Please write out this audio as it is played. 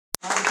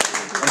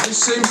This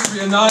seems to be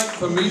a night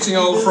for meeting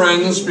old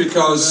friends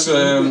because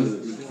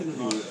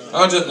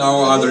I don't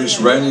know, either it's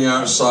raining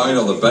outside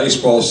or the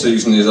baseball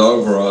season is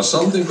over or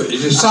something, but he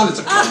decided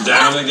to come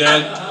down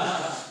again.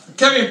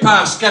 Kevin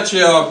Pass, get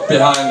your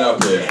behind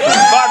up here.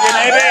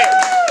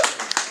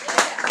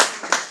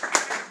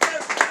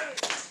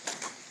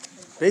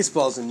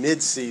 Baseball's in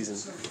mid-season.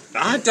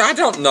 I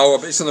don't know.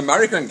 It's an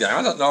American game.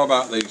 I don't know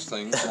about these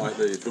things like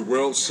the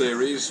World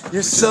Series.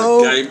 You're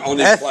so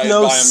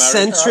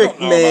ethnocentric,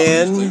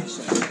 man.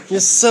 You're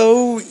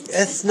so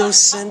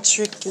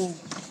ethnocentric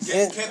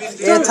and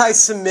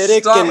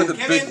anti-Semitic. Start with the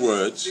big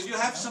words. Did you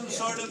have some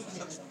sort of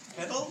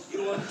pedal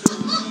you want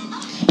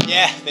to?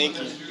 Yeah, thank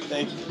you.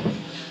 Thank you.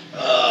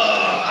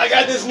 I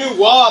got this new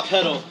wah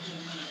pedal.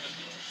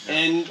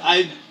 And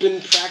I've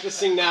been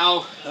practicing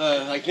now,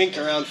 I think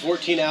around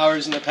 14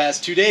 hours in the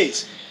past 2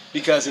 days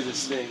because of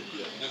this thing.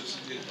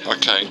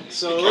 Okay.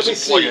 So let me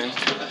see.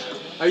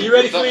 Are you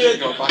ready for me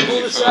to pull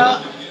this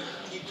out?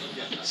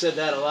 Said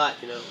that a lot,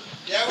 you know.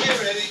 Yeah,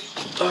 we're ready.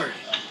 All right.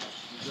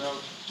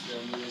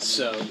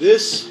 So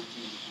this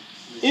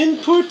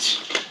input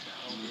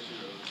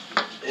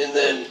and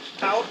then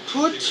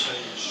output.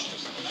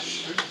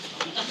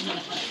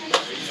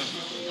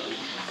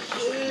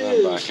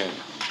 Back in.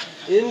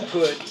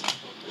 Input.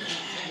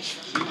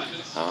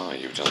 Oh,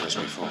 you've done this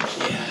before.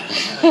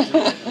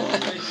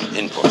 Yeah.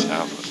 Input,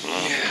 output.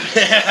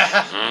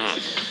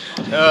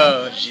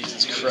 Oh,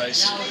 Jesus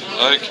Christ.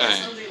 Okay.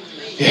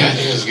 Yeah, I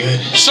think it was good.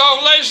 So,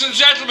 ladies and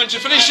gentlemen, to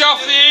finish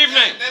off the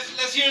evening.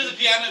 Let's hear the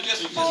piano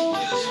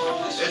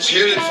let's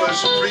hear it for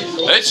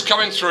Supreme. It's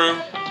coming through.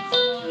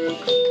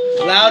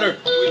 Louder.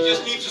 We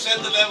just need to set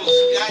the levels.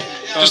 Yeah.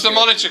 Just the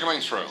monitor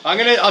coming through.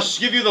 I'll just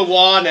give you the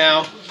wah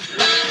now.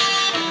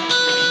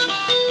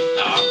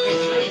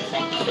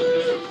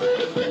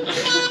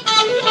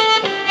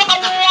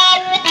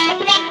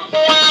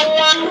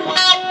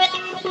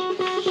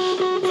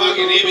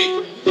 Fucking heavy.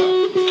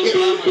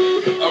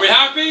 Are we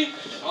happy?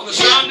 On the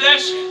sound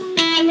desk?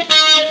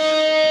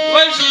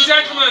 Ladies and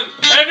gentlemen,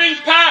 Kevin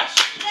Pass!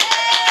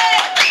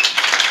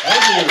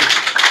 Thank you.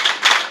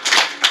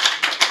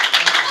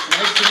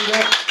 Nice to meet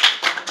you.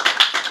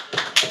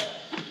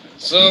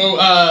 So,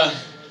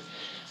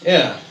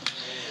 yeah.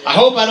 I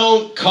hope I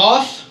don't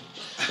cough.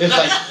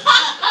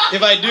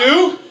 If I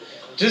do,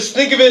 just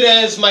think of it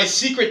as my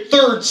secret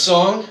third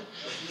song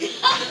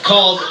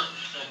called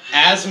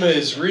Asthma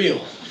is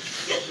Real.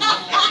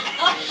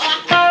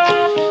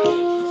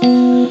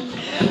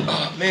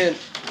 Oh man,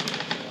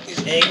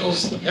 these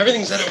angles,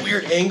 everything's at a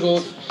weird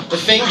angle. The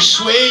feng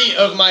shui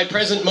of my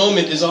present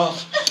moment is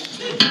off.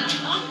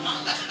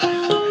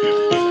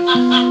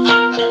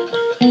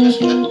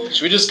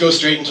 Should we just go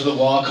straight into the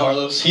wall,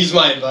 Carlos? He's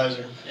my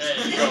advisor.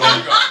 Go. All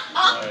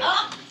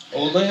right.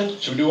 OldLand?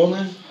 Should we do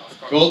OldLand?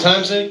 For old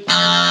time's sake?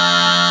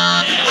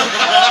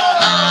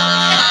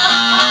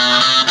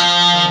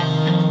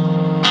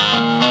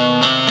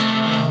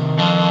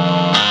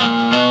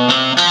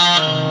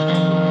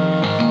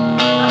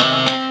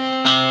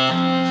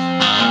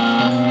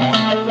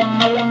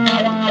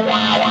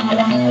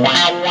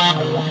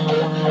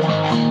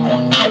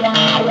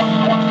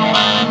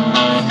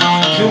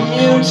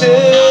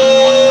 Commuting,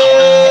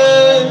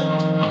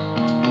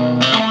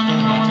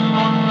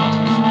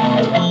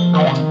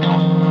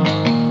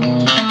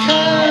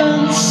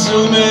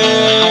 consuming,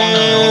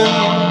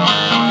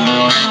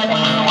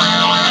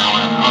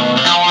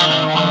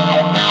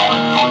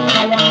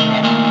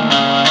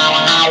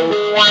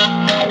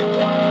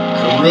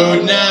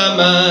 corroding our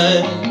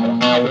mind.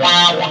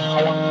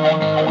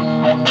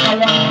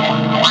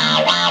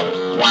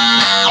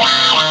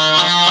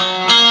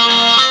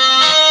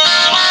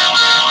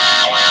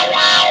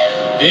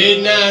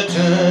 Midnight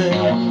time.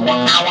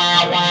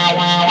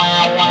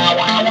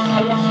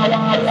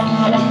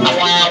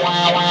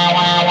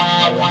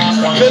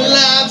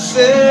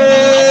 Collapsing.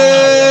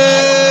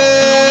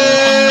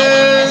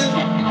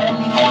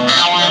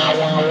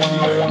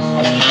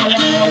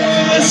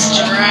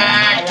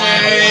 Distracting.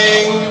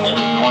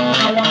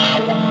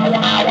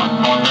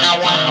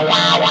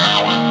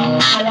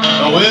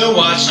 We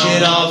watched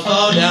it all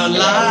fall down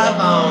live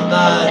on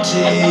the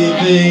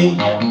TV.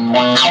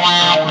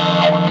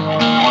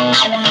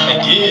 And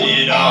did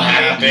it all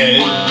happen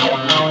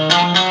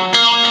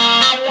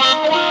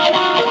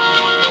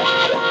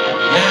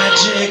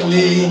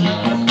magically?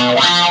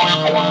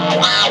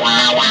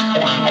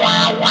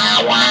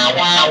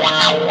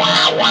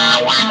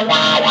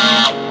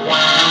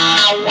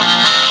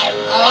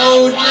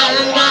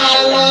 OldLand, I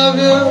love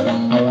you.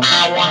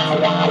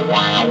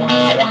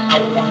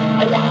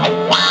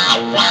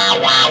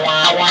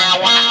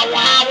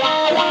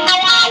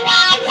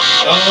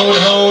 Old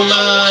home,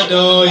 I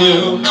adore you.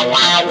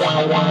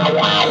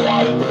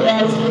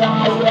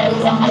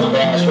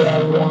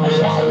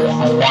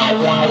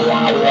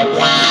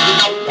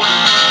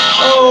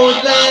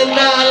 OldLand,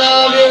 I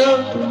love you.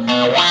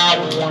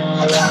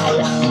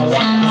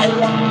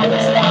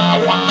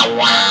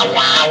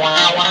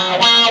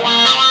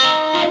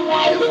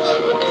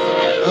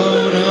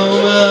 Old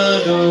home, I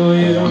adore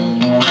you.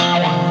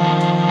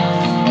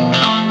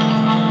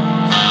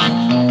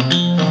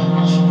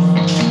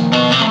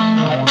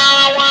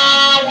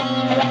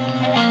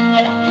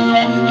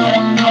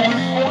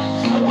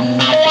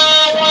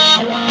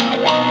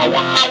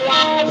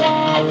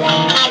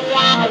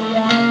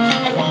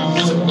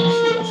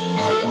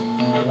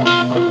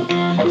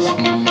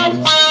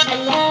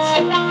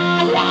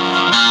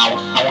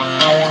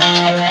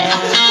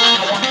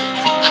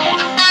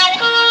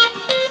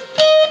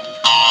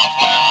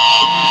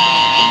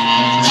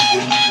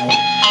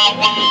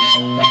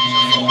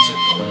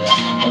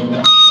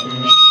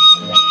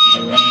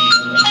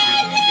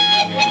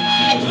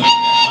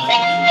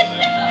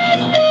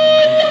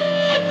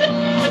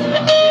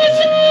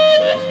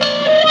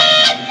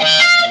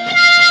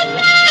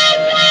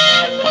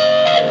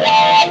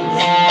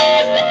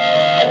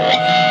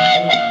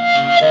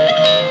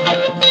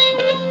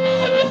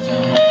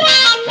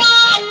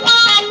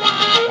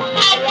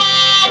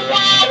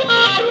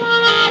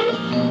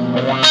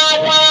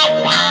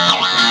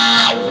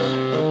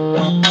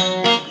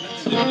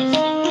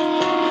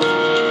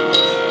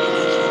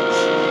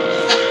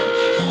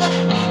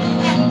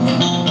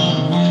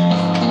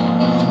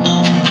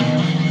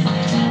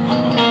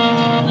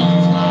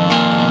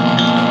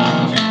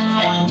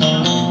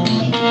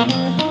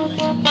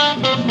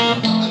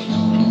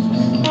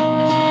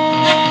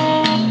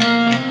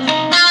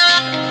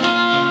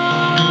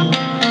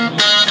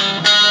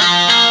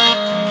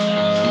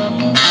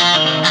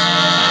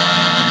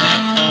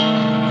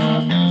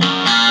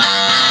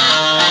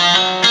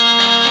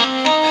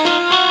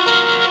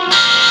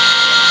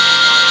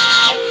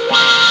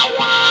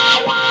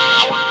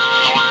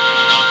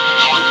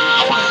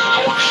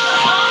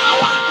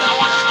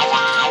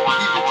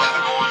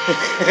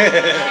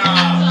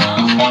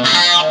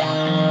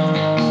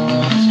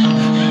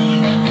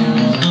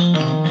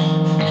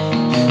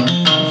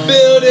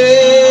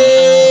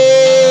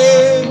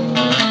 Building,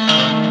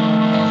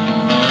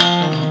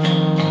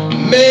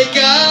 make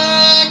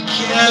a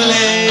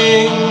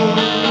killing.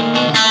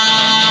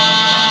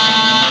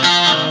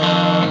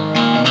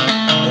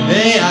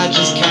 They are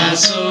just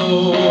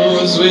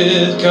castles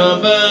with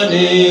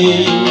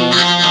company.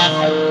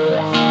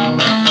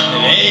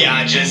 They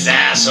are just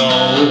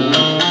assholes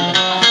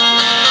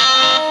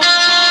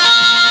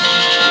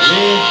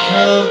with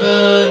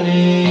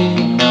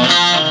company.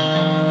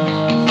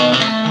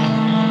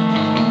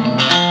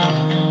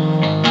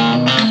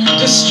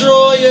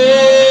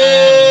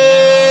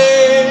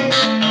 Destroying,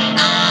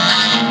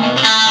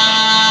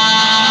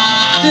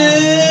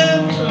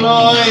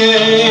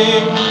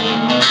 deploying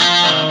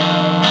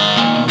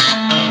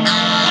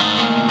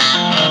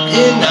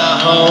in our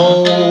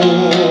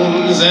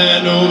homes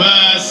and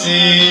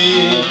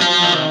overseas.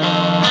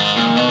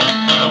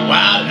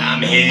 While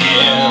I'm here,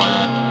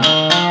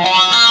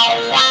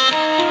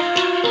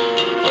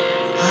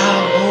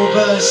 I'll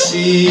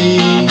oversee.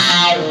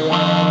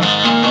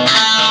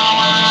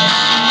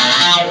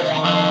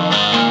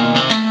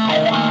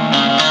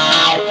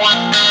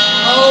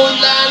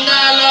 OldLand, I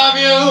love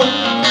you.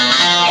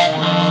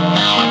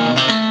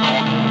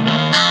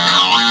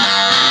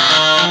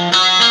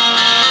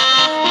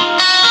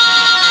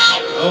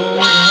 Old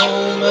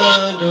home,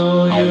 I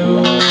adore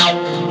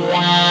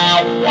you.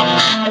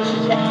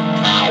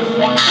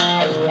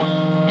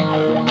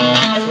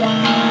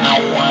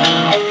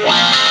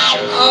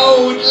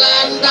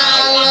 OldLand, I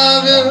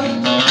love you.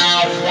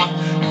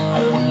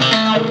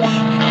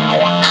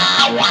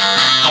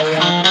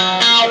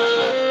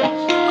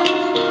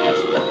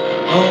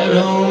 Old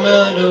home,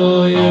 I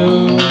adore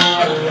you.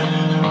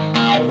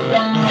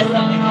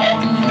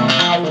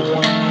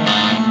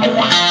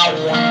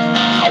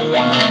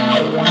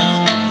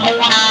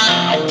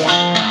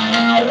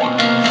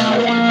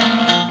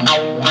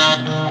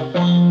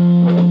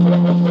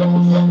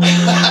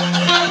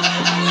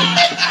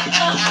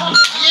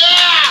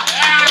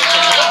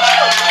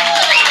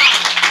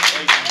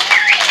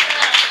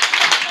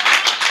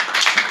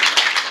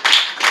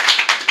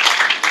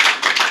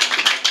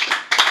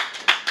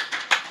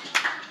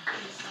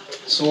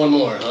 So one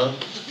more, huh?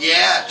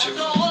 Yeah, two.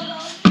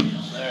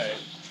 Alright.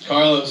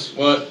 Carlos,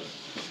 what?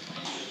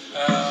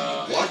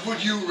 What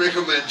would you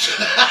recommend?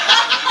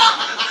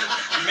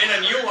 You made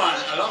a new one,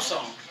 a love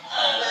song.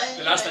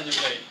 The last time you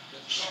played.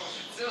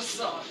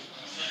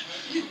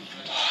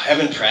 I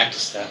haven't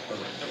practiced that one.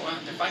 The one,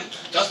 the fine.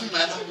 Doesn't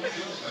matter.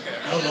 Okay.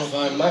 I don't know if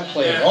I might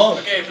play it wrong.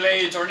 Okay,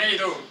 play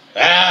Tornado.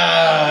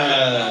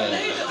 Ah!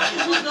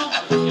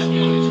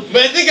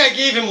 But I think I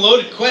gave him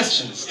loaded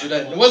questions.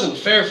 It wasn't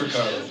fair for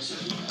Carlos.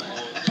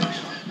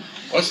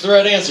 What's the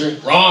right answer?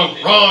 Wrong,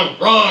 wrong,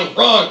 wrong,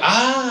 wrong.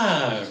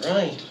 Ah,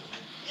 right.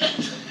 I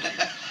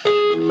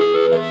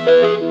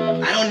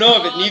don't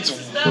know if it needs...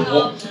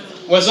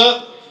 What's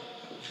up?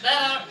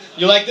 Better.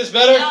 You like this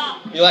better? Yeah.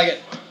 You like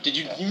it?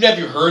 Have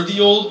you heard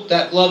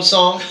that love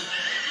song?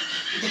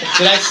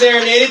 Did I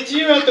serenade it to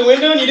you out the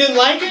window and you didn't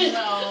like it?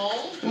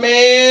 No.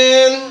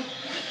 Man,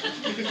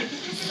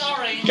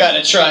 Sorry.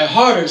 gotta try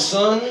harder,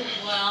 son.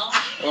 Well,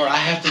 Or I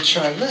have to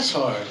try less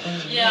hard.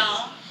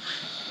 yeah.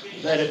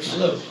 Let it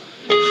flow.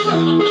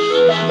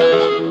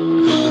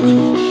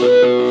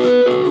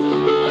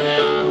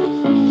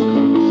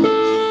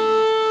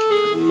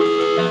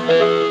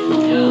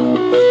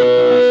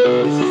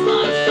 This is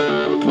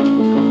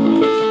nice.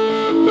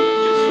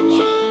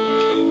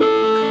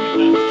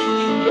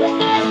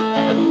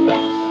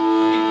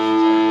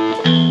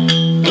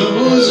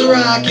 Those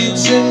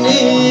rockets in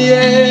the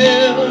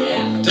air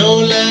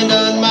don't land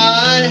on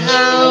my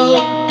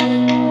house.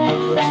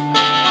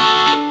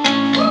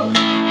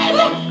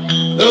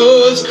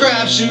 Those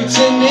crapshoots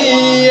in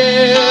the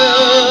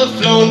air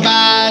flown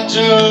by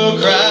banjo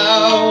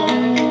crowd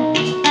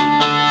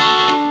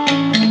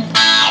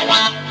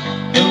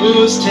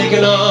who's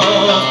taking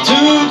off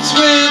tubes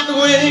with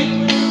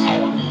wings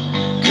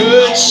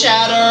could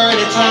shatter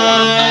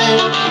anytime.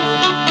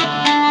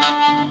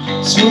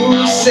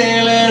 Smooth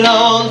sailing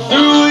on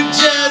through a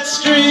jet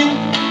stream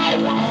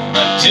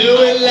until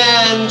we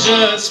land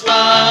just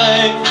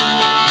fine.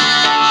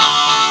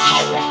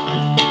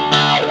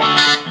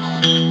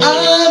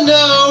 I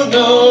know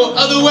no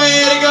other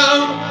way to go,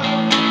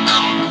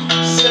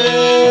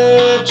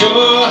 said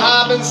your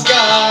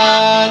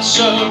hopscotch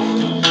show.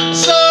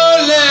 So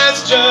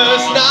let's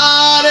just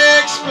not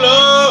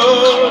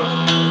explode.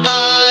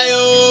 High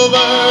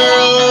over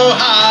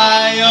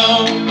Ohio,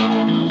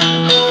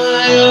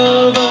 high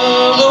over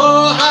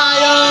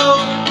Ohio.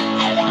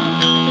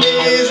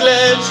 Please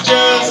let's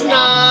just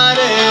not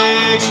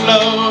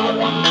explode.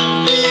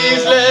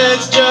 Please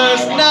let's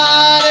just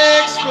not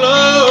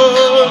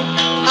explode.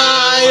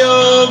 High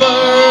over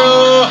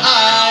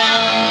Ohio.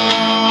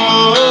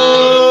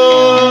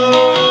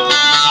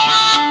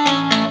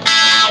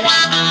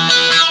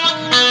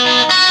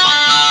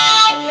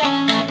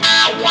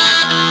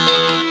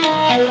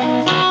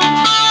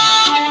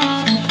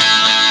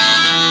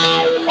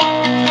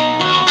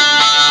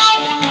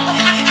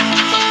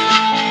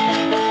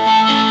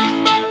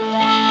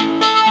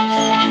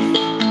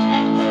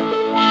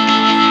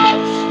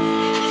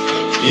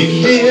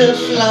 Big deal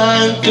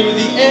flying through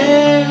the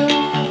air,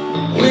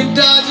 we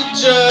dodge it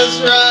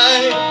just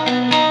right.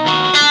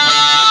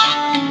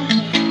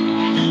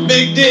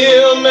 Big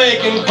deal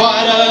making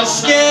quite a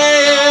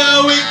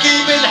scare, we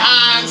keep it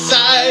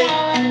hindsight.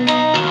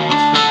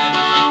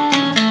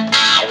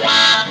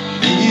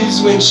 These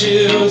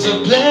windshields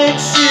of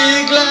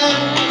plexiglass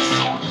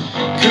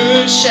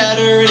could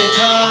shatter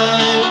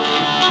anytime.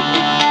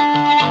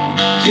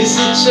 Kiss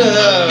each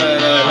other,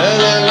 la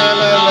la la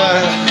la la.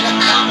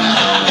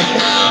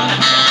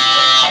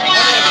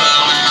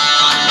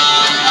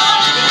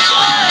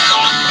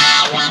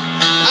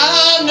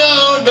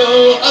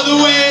 Other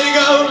way to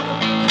go,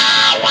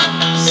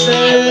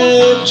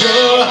 said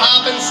your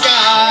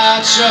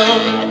hopscotch show.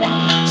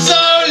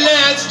 So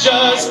let's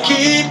just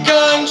keep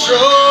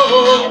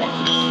control.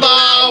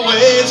 Far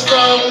ways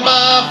from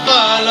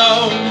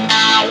Buffalo,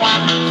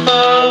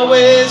 far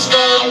ways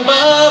from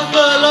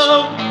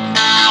Buffalo.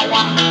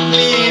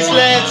 Please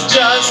let's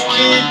just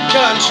keep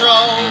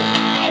control.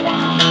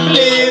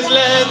 Please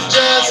let's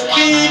just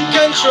keep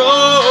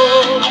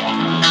control.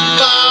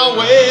 Far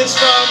ways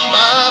from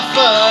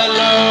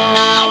Buffalo.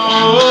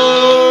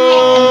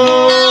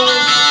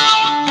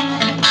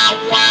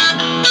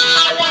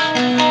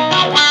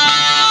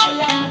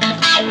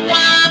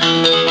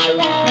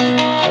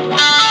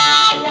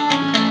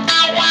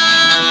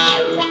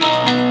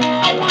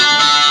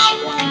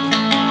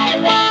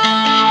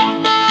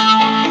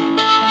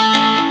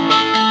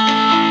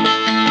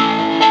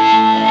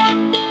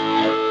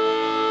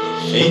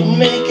 Fate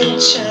making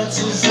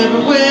chances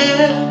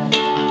everywhere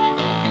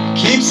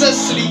keeps us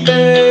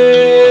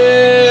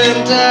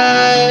sleeping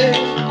tight.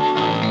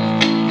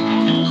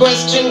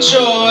 Question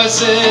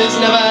choices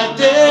never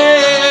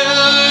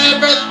dare.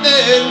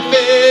 Everything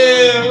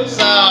feels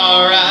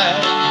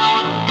alright.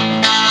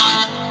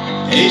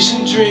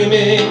 Patient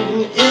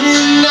dreaming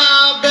in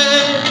our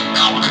bed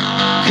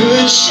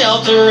could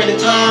shelter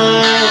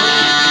anytime.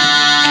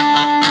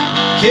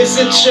 Kiss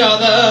each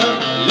other,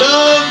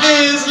 love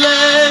is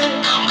lead,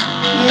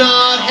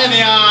 not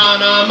heavy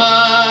on our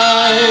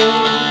mind.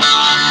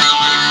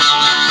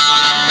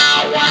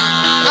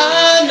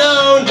 I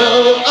know no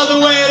other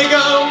way to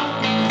go,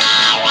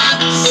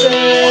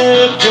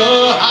 said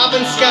your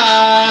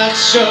hopscotch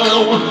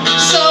show.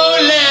 So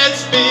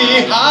let's be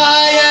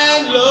high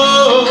and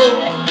low,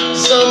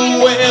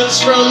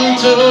 somewheres from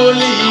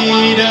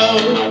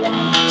Toledo,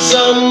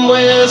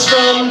 somewheres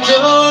from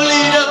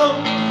Toledo.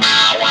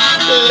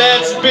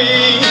 Let's be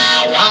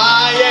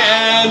high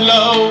and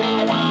low.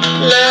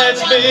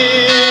 Let's be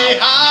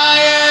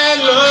high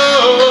and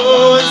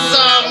low,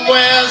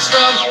 somewheres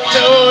from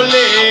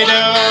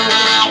Toledo.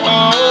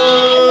 Oh,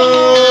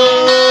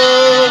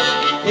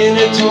 in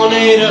a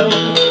tornado,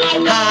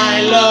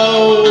 high,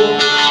 low,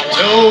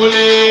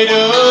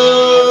 Toledo.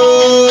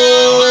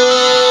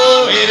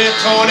 In a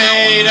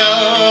tornado,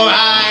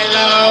 high,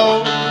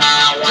 low,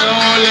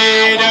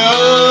 Toledo.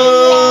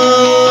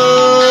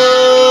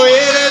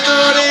 In a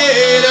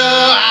tornado,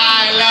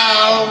 high,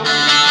 low,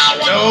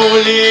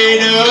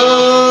 Toledo.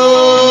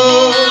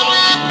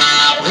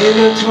 In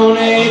a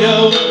tornado.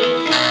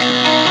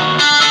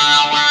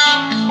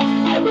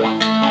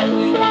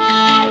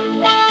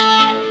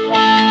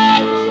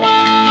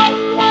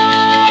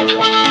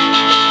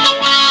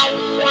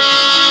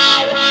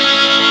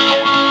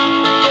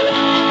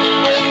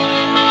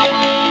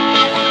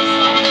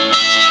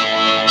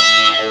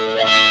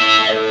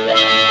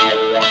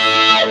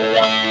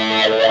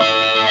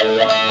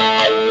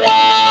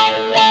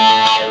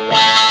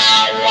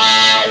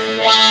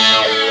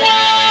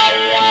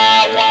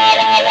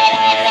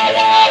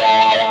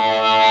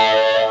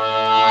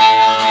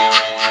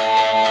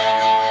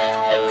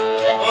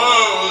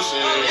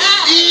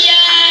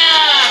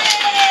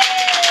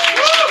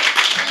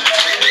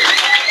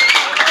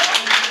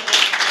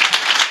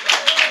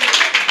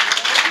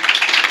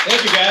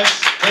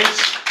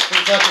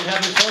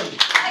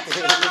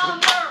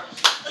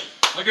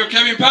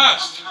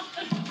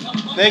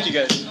 Thank you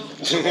guys.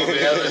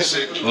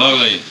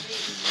 Lovely.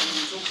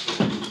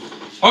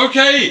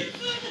 Okay,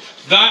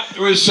 that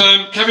was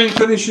Kevin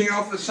finishing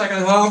off the second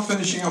half,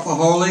 finishing off the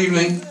whole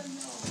evening.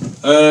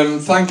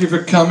 Thank you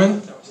for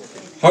coming.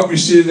 Hope you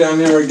see you down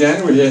here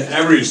again. We're here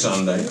every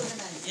Sunday.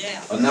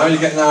 And now you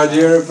get an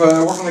idea of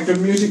what kind of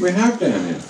good music we have down here.